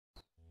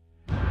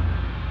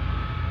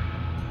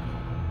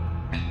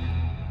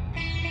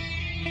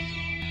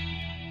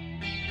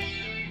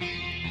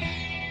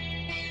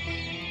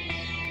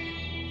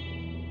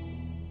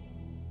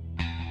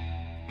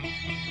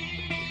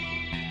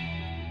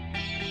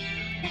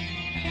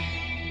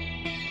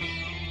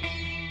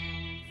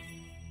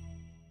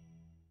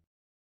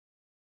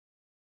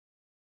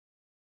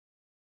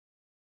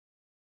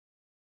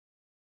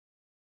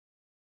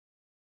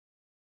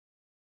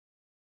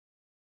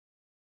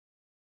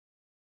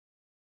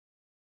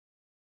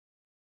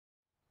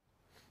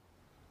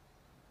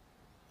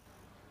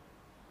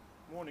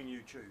morning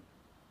YouTube.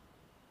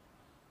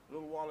 A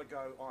little while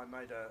ago I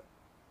made a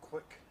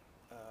quick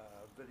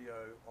video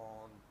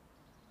on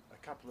a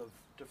couple of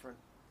different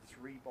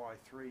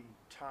 3x3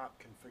 tarp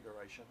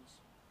configurations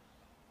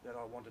that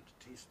I wanted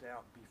to test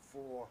out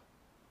before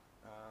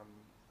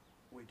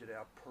we did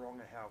our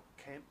Porongahau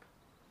camp,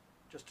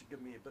 just to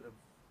give me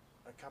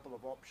a couple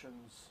of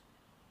options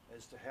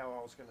as to how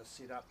I was going to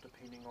set up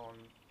depending on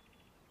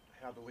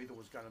how the weather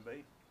was going to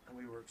be. And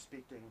we were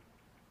expecting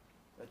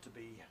it to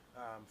be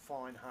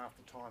fine half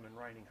the time and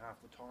raining half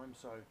the time,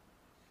 so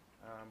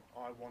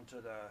I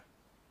wanted a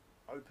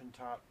open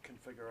tarp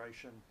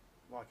configuration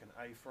like an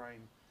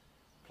A-frame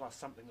plus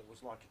something that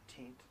was like a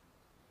tent.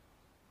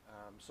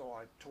 So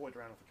I toyed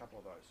around with a couple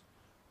of those.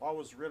 I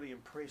was really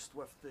impressed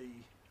with the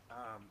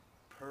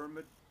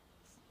pyramid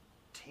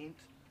tent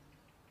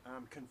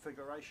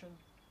configuration,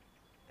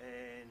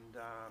 and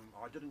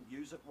I didn't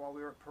use it while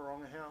we were at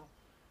Porongahau,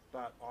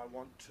 but I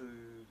want to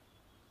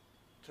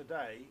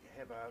today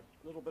have a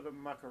little bit of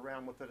muck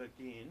around with it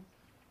again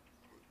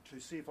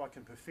to see if I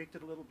can perfect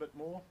it a little bit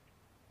more,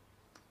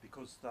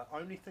 because the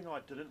only thing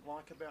I didn't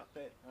like about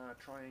that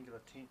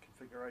triangular tent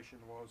configuration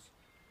was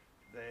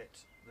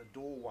that the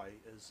doorway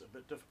is a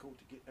bit difficult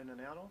to get in and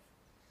out of.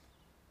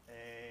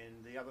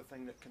 And the other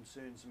thing that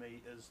concerns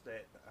me is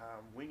that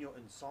when you're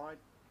inside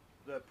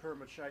the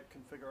pyramid shaped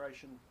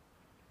configuration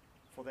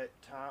for that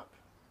tarp,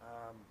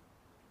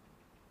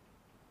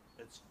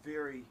 it's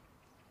very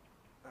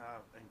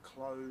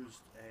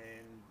enclosed,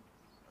 and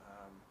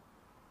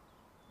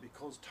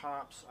because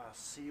tarps are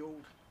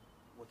sealed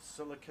with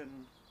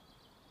silicone,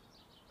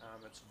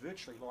 it's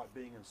virtually like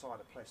being inside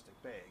a plastic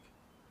bag.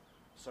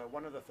 So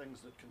one of the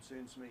things that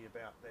concerns me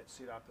about that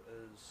setup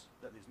is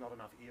that there's not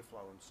enough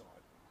airflow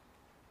inside,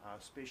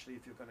 especially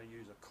if you're going to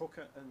use a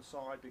cooker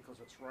inside because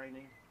it's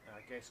raining,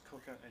 a gas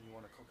cooker, and you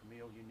want to cook a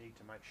meal. You need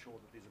to make sure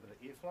that there's a bit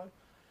of airflow.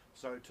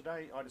 So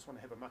today I just want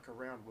to have a muck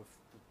around with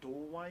the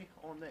doorway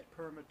on that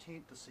pyramid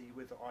tent to see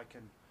whether I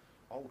can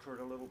alter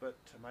it a little bit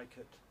to make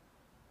it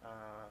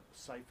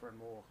safer and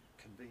more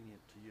convenient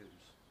to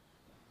use.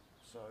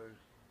 So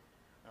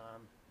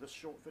this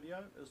short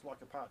video is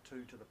like a part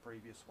 2 to the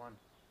previous one,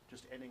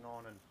 just adding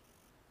on and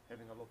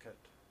having a look at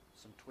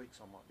some tweaks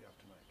I might be able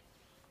to make.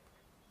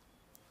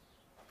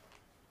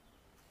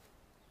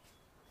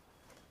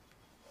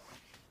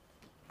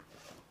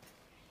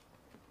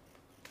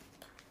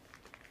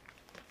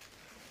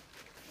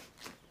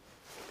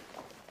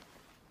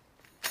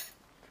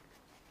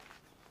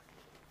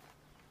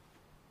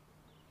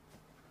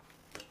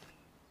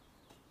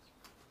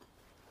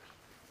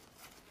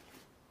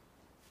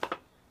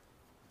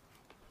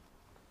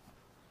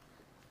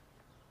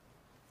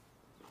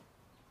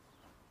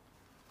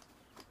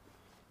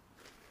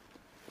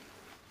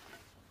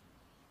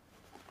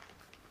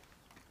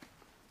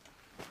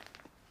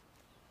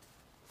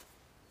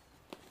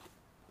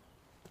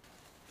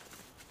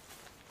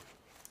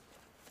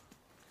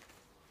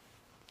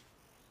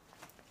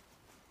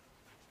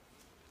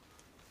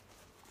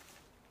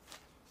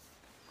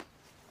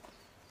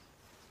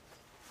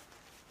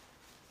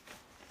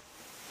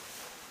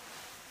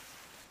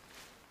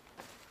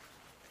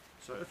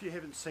 So if you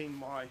haven't seen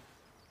my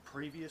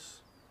previous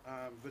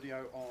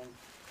video on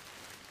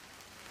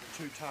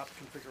the 2 tarp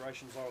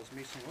configurations I was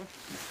messing with,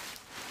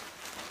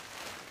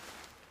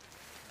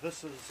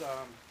 this is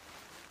a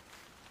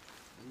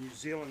New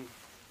Zealand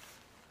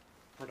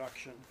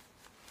production,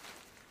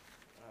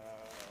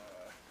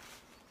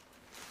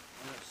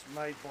 and it's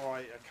made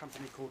by a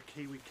company called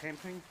Kiwi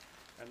Camping,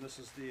 and this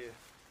is their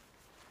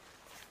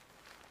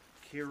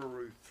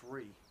Keruru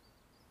 3.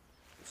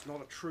 It's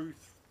not a true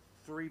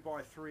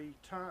 3x3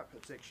 tarp,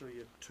 it's actually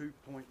a 2.9x3,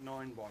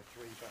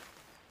 but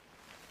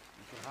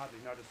you can hardly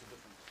notice the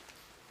difference.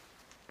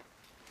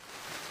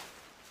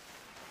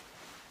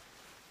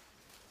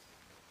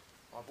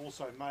 I've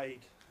also made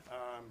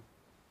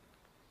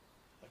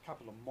a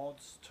couple of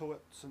mods to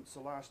it since the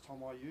last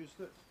time I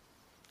used it.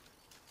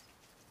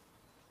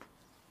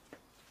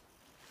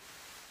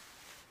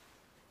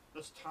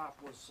 This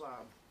tarp was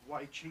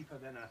way cheaper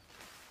than a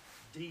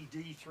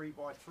DD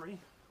 3x3,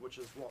 which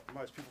is what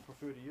most people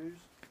prefer to use.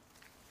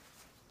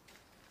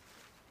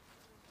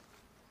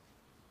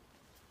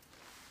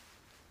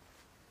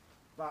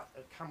 But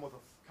it came with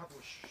a couple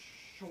of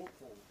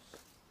shortfalls.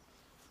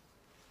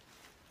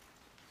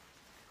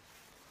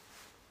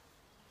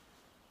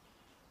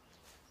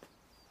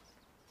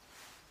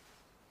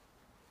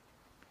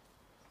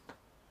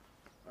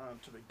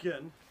 To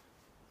begin,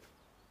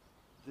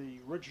 the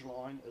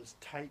ridgeline is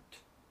taped.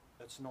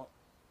 It's not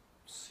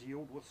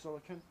sealed with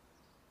silicone,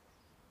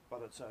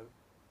 but it's a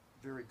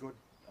very good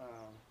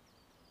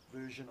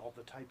version of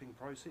the taping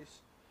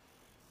process.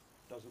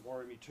 Doesn't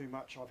worry me too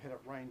much. I've had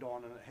it rained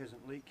on and it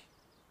hasn't leaked,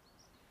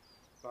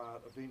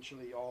 but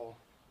eventually I'll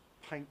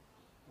paint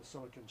the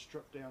silicone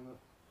strip down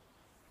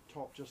the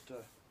top just to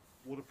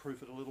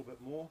waterproof it a little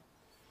bit more.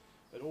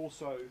 It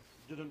also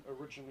didn't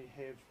originally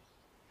have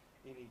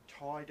any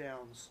tie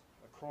downs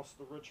across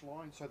the ridge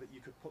line so that you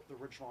could put the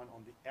ridge line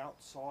on the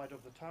outside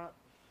of the tarp.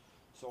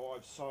 So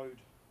I've sewed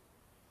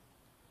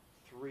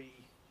 3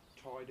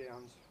 tie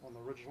downs on the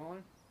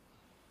ridgeline.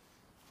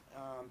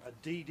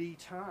 A DD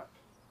tarp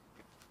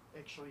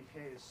actually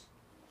has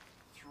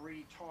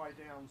 3 tie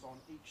downs on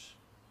each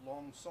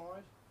long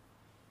side.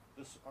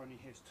 This only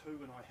has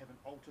 2 and I haven't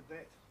altered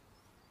that.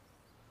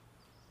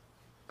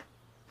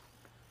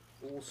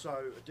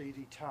 Also a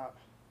DD tarp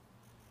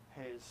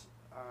has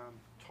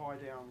tie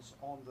downs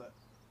on the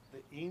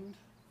end,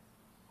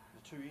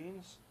 the 2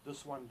 ends.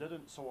 This one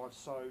didn't, so I've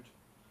sewed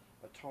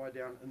a tie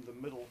down in the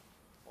middle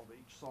of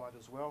each side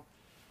as well,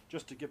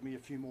 just to give me a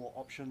few more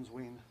options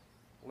when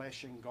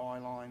lashing guy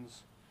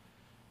lines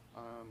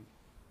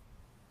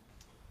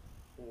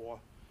or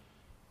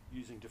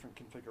using different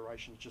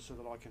configurations, just so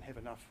that I can have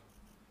enough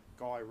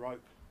guy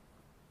rope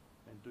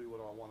and do what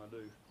I want to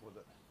do with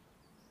it.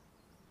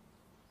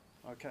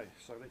 Okay,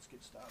 so let's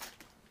get started.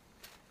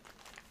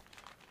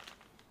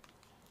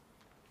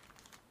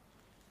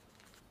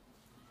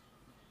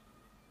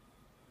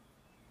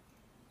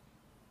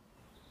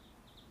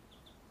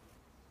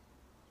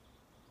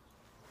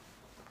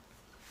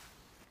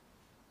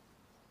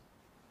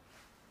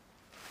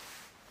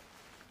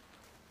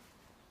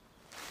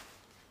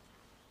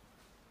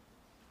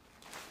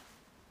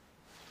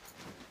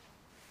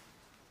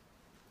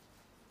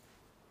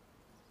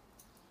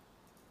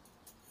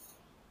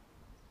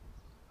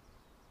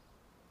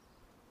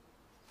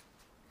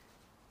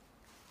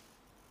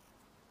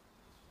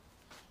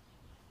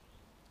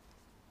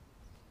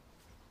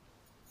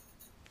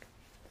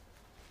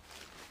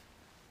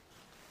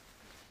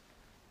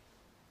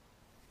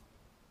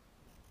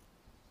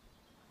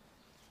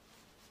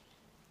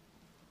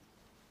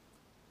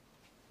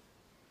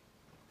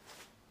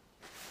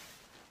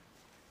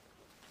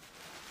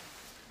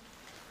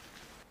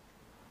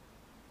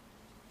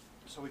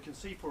 So we can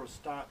see for a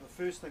start, the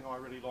first thing I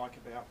really like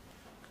about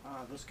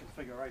this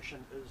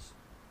configuration is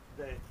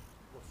that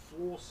the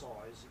floor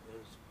size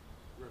is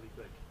really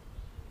big.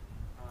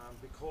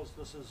 Because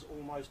this is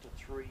almost a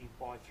 3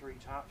 by 3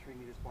 tarp, 3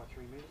 meters by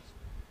 3 meters,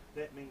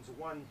 that means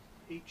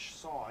each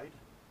side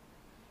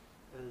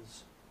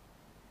is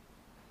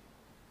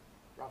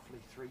roughly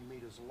 3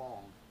 meters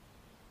long.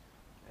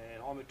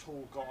 And I'm a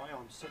tall guy,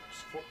 I'm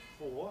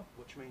 6'4",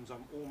 which means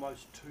I'm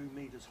almost 2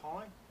 meters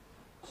high.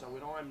 So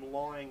when I'm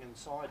lying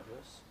inside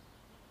this,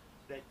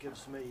 that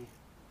gives me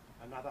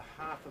another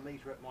 ½ a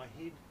meter at my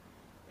head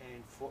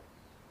and foot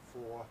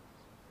for,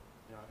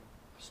 you know,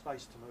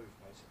 space to move,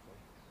 basically.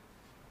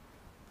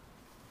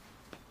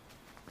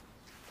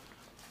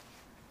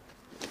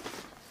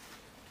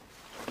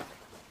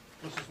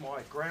 This is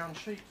my ground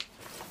sheet.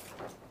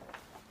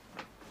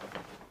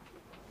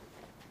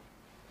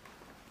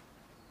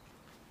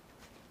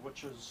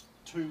 Which is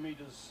 2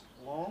 meters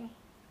long.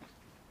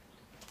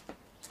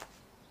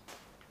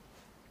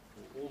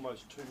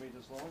 Almost 2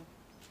 meters long,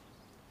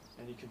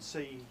 and you can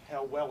see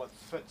how well it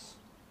fits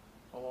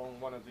along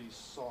one of these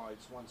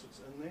sides once it's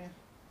in there,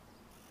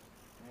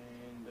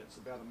 and it's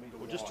about a meter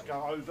wide. Just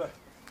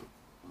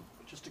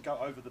to go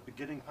over the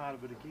beginning part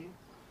of it again,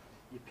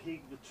 you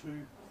peg the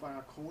 2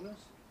 far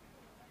corners,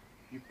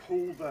 you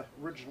pull the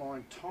ridge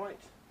line tight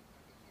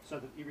so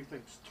that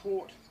everything's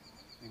taut,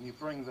 and you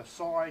bring the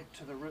side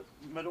to the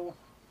middle,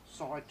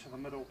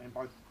 and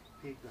both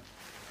peg them,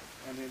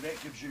 and then that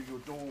gives you your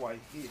doorway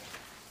here.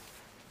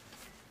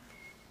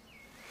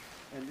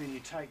 And then you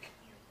take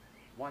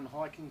one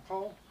hiking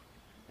pole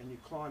and you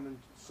climb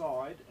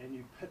inside and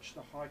you pitch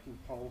the hiking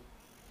pole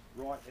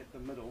right at the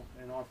middle,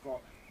 and I've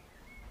got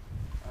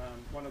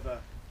one of the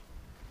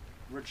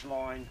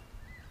ridgeline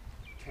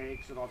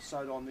tags that I've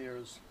sewed on there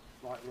is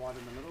like right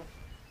in the middle,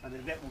 and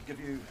then that will give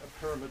you a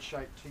pyramid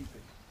shaped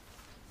teepee.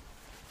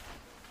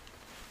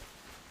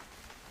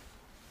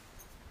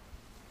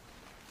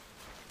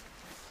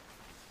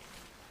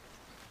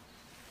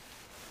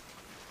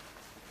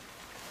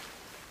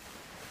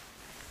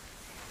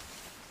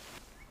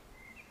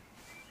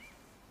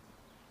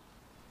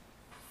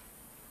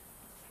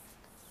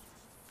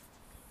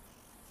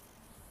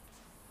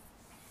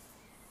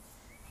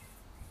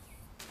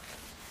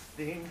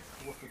 Then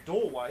with the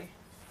doorway,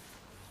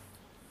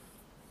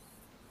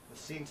 the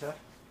centre,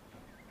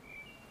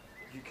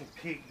 you can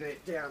peg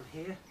that down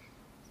here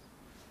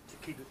to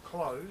keep it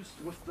closed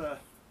with the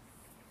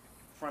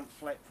front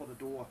flap for the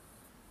door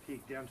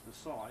pegged down to the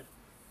side.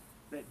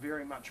 That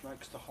very much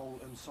makes the whole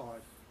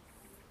inside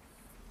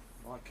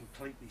like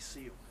completely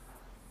sealed.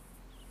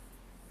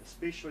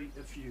 Especially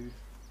if you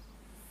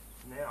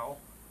now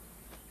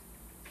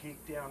peg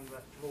down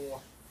the floor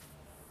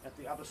at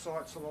the other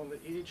sides along the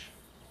edge.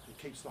 It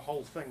keeps the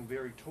whole thing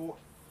very taut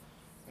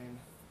and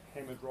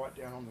hammered right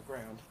down on the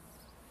ground.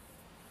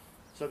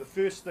 So the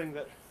first thing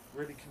that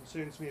really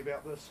concerns me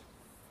about this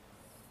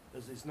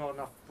is there's not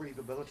enough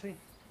breathability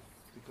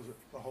because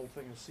the whole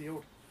thing is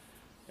sealed,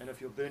 and if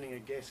you're burning a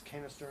gas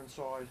canister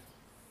inside,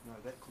 you know,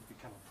 that could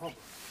become a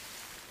problem.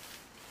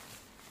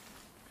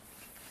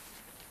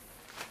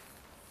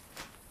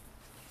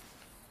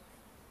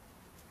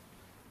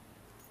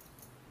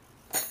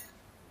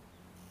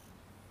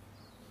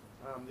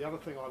 The other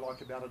thing I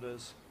like about it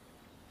is,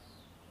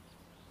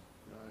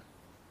 you know,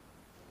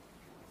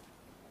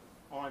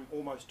 I'm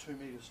almost 2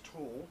 meters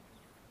tall,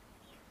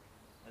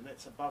 and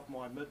that's above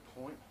my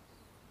midpoint,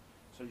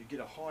 so you get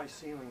a high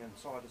ceiling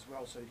inside as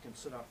well, so you can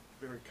sit up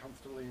very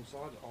comfortably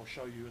inside. I'll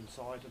show you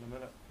inside in a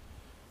minute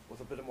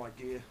with a bit of my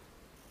gear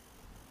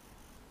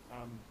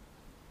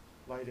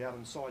laid out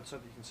inside so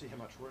that you can see how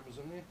much room is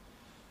in there.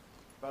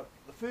 But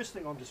the first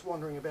thing I'm just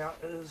wondering about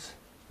is,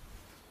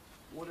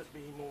 would it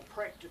be more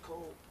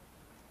practical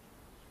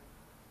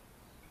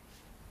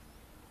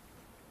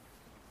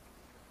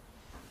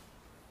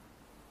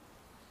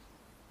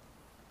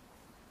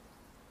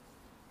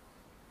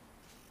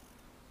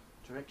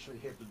to actually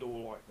have the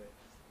door like that?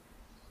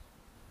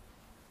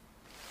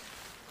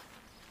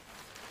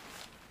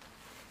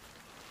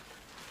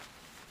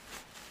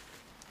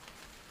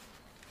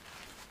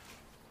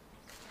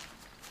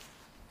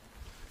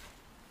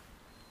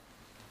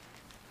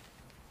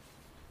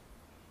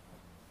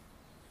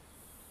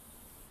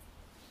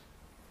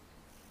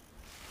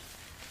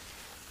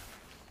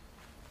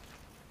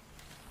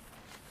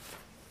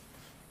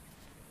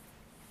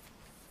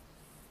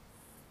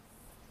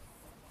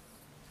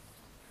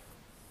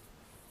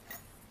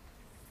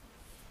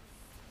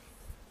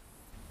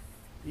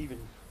 Even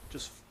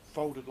just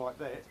folded like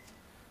that,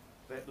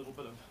 that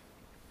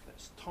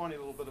tiny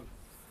little bit of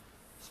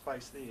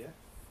space there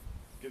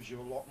gives you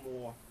a lot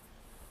more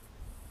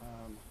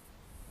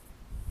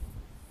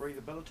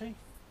breathability,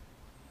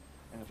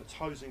 and if it's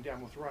hosing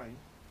down with rain,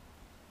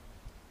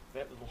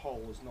 that little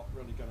hole is not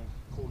really going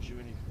to cause you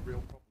any real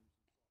problem.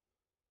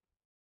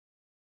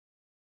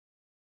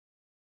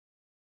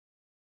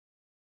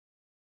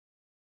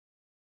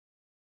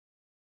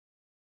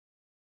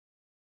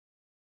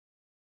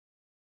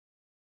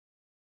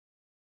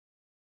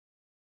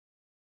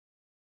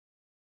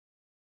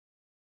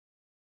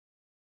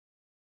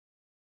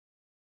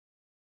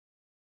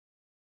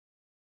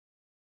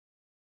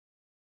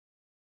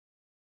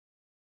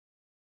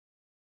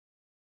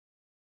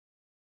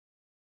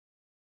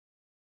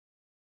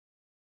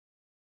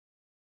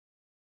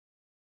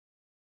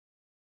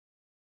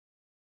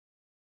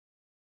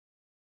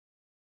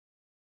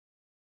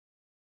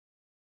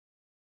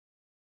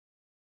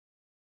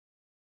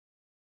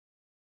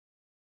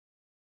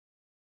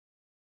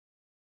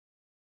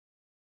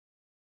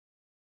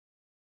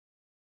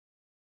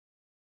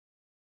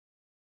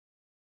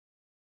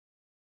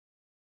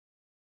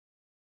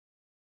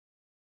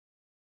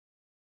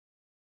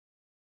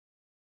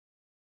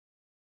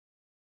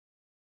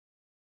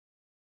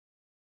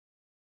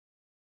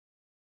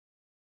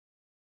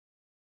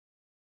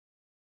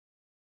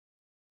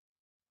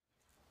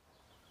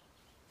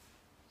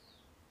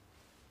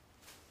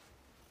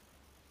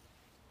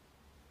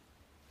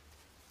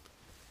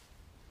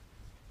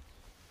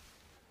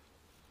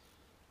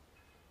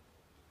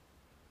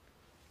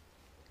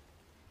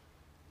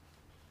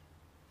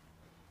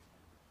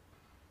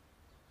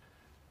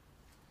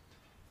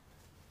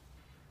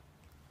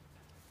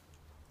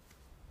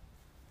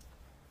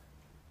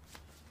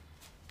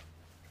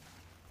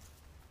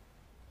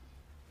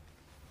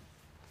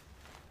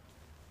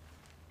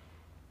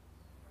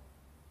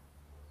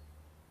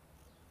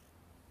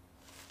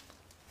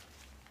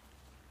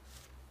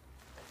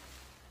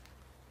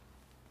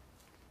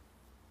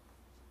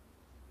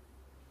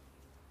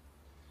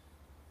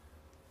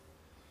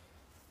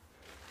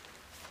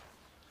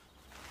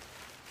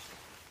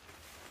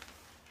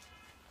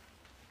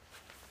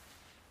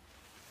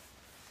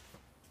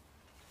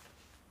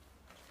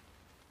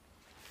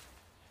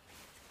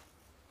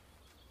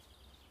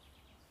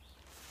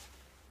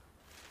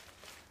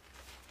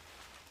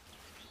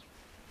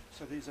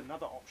 So there's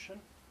another option.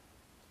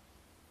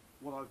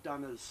 What I've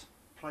done is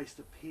placed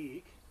a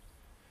peg.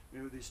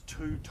 There's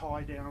 2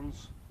 tie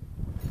downs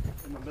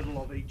in the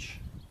middle of each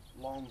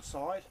long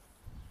side.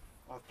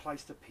 I've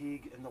placed a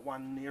peg in the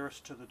one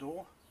nearest to the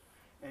door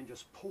and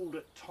just pulled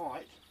it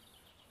tight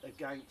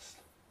against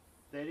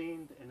that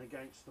end and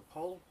against the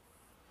pole,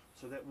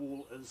 so that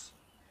wall is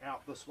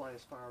out this way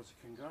as far as it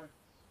can go,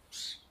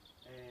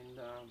 and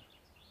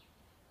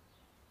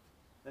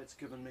that's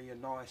given me a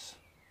nice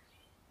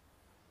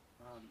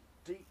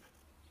deep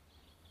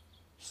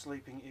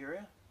sleeping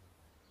area,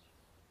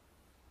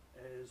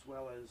 as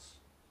well as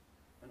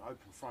an open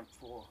front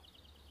for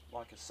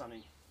like a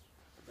sunny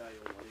day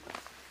or whatever.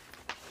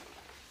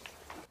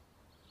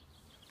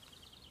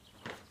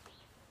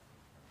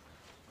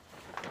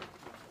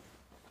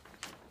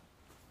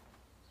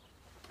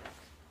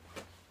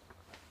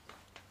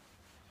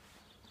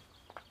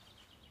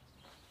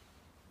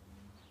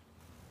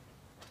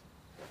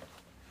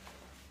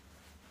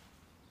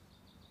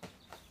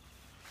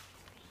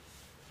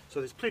 So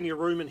there's plenty of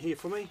room in here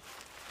for me.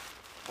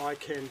 I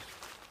can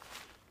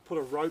put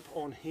a rope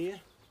on here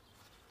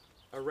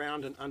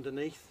around and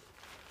underneath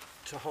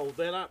to hold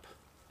that up,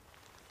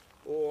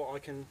 or I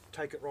can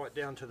take it right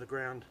down to the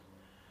ground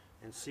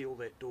and seal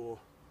that door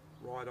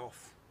right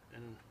off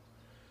in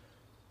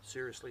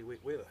seriously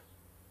wet weather.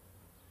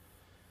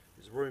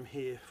 There's room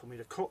here for me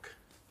to cook,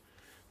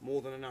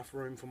 more than enough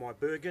room for my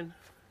Bergen.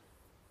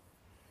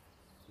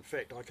 In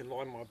fact, I can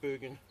line my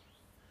Bergen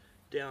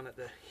down at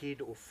the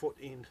head or foot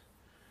end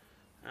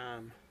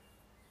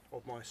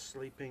of my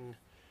sleeping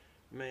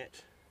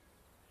mat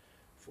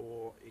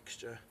for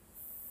extra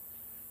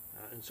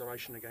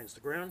insulation against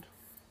the ground.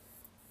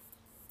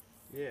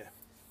 Yeah,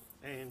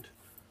 and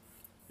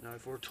you know,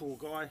 for a tall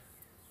guy,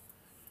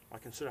 I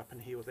can sit up in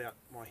here without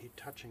my head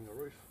touching the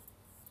roof.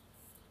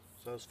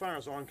 So as far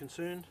as I'm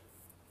concerned,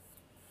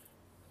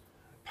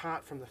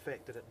 apart from the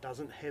fact that it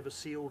doesn't have a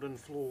sealed in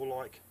floor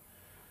like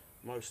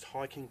most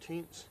hiking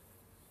tents,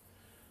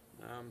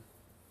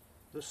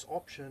 this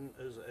option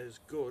is as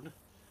good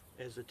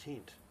as a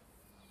tent.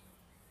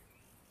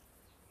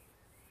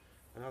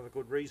 Another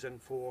good reason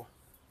for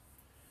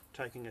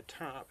taking a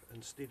tarp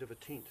instead of a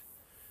tent,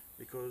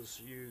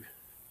 because you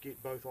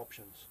get both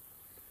options.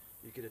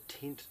 You get a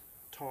tent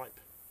type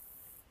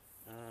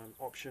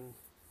option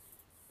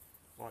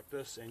like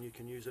this, and you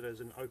can use it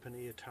as an open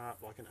air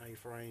tarp like an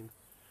A-frame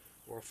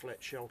or a flat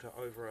shelter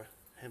over a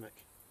hammock,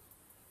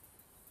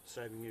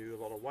 saving you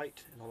a lot of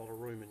weight and a lot of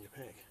room in your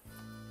pack.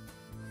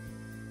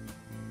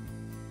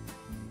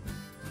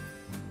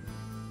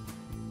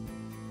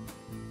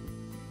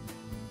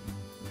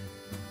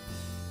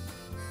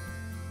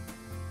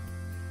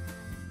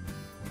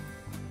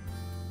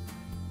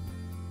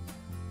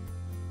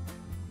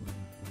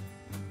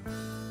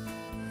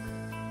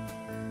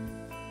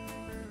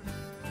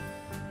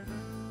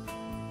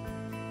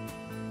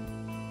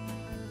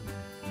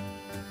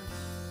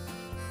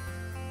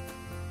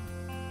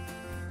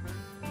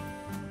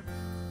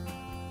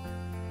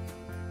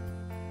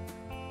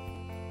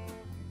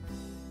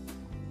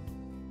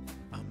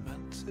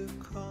 To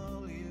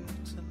call you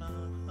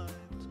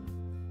tonight,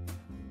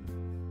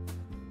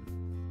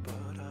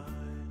 but I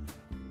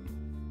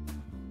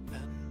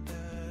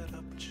ended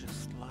up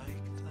just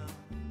like them.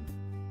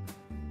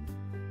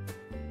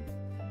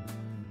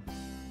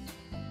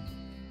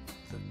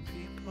 The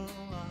people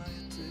I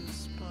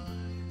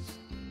despise,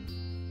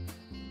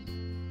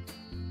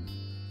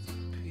 the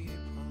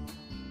people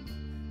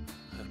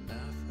who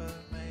never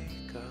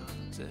make a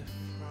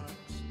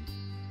difference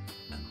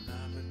and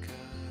never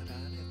get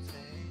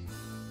anything.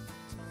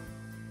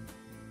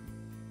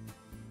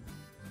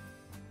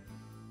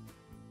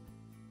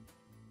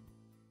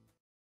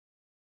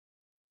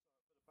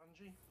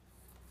 Bungee.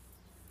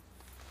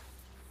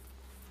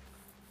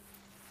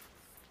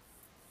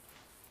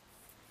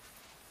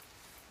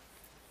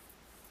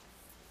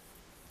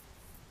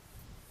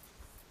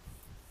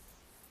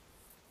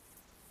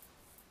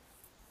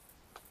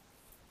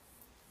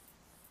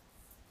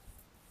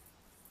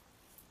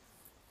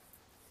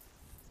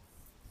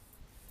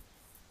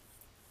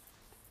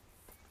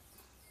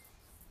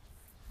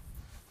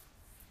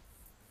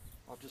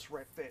 I'll just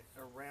wrap that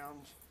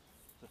around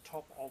the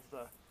top of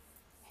the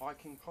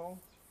hiking pole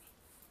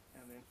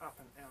and then up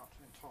and out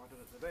and tied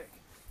it at the back,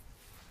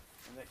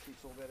 and that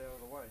keeps all that out of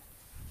the way.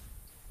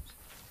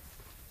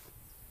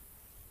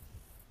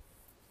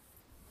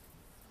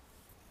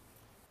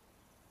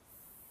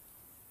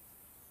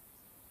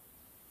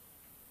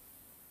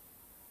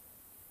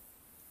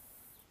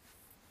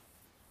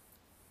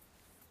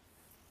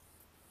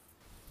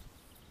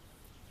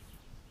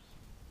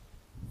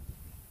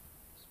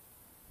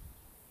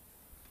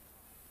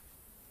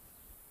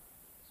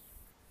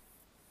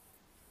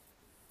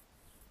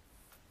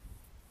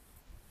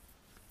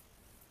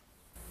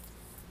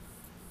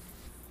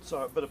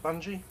 So a bit of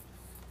bungee.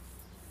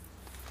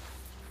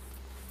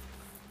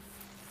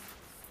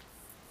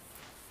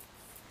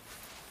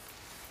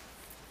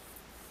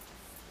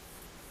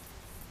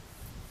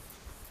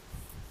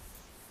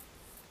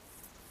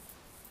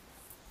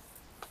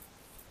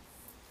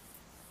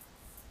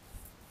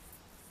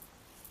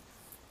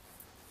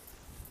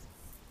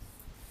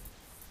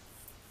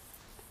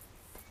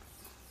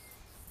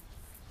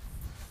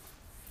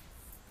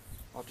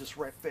 I'll just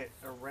wrap that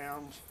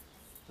around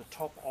the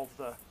top of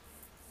the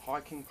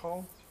hiking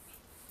pole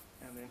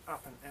and then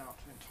up and out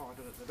and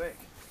tied it at the back,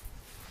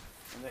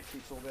 and that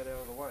keeps all that out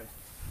of the way.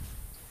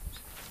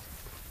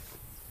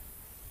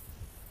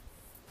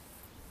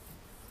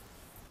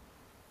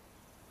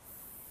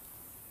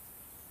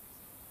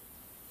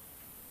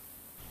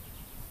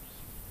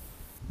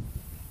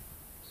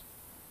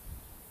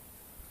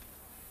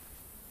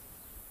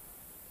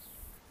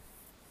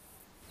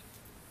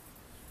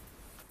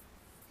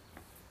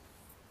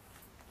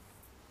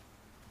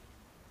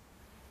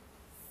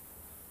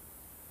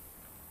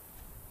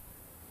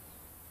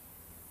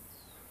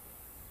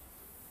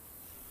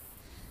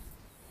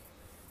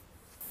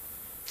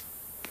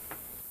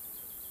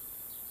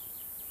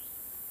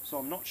 So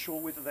I'm not sure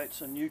whether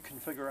that's a new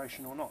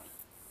configuration or not.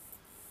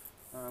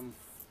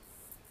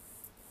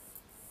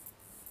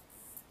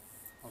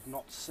 I've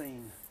not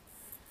seen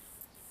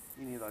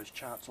any of those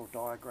charts or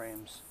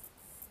diagrams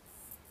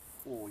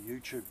or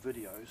YouTube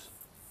videos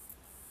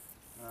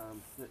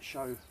that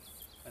show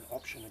an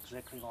option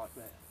exactly like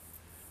that.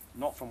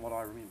 Not from what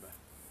I remember.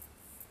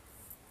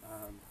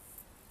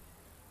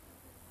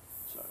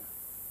 So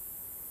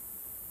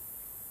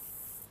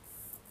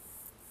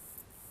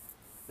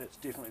that's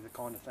definitely the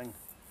kind of thing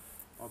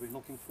I've been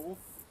looking for.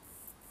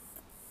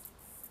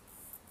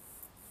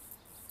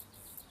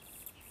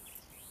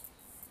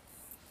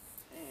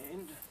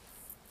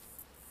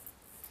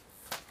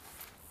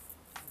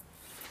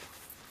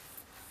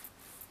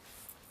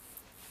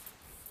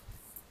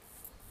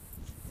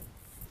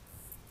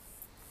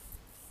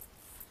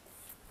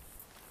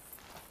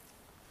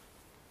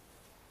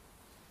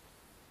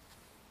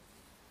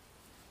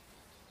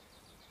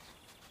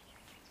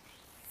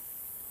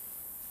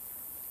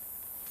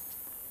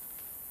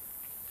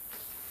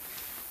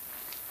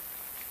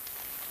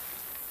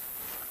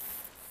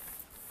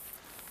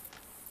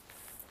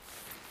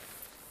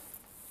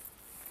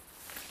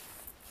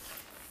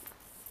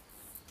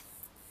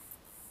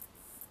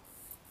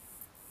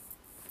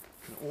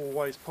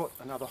 always put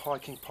another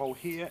hiking pole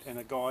here and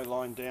a guy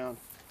lying down,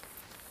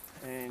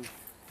 and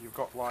you've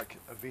got like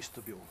a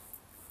vestibule.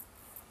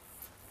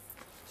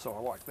 So I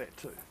like that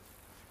too,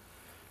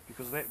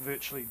 because that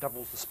virtually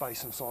doubles the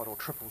space inside or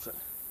triples it.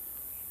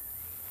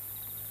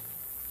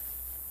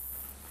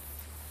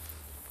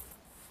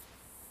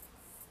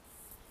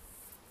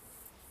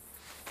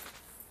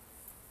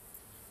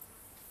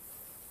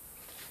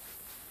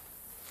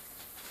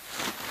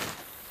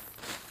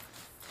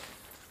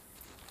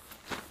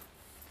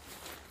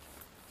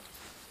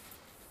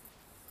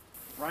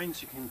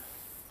 Rains, you can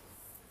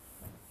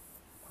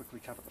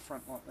quickly cover the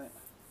front like that,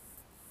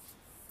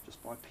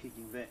 just by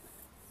pegging that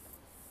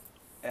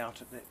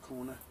out at that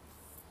corner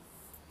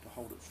to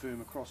hold it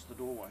firm across the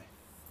doorway.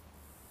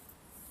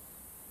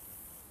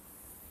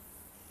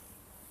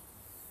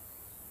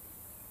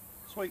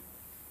 Sweet.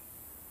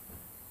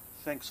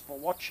 Thanks for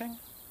watching,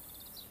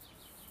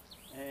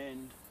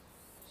 and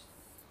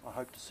I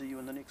hope to see you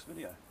in the next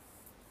video.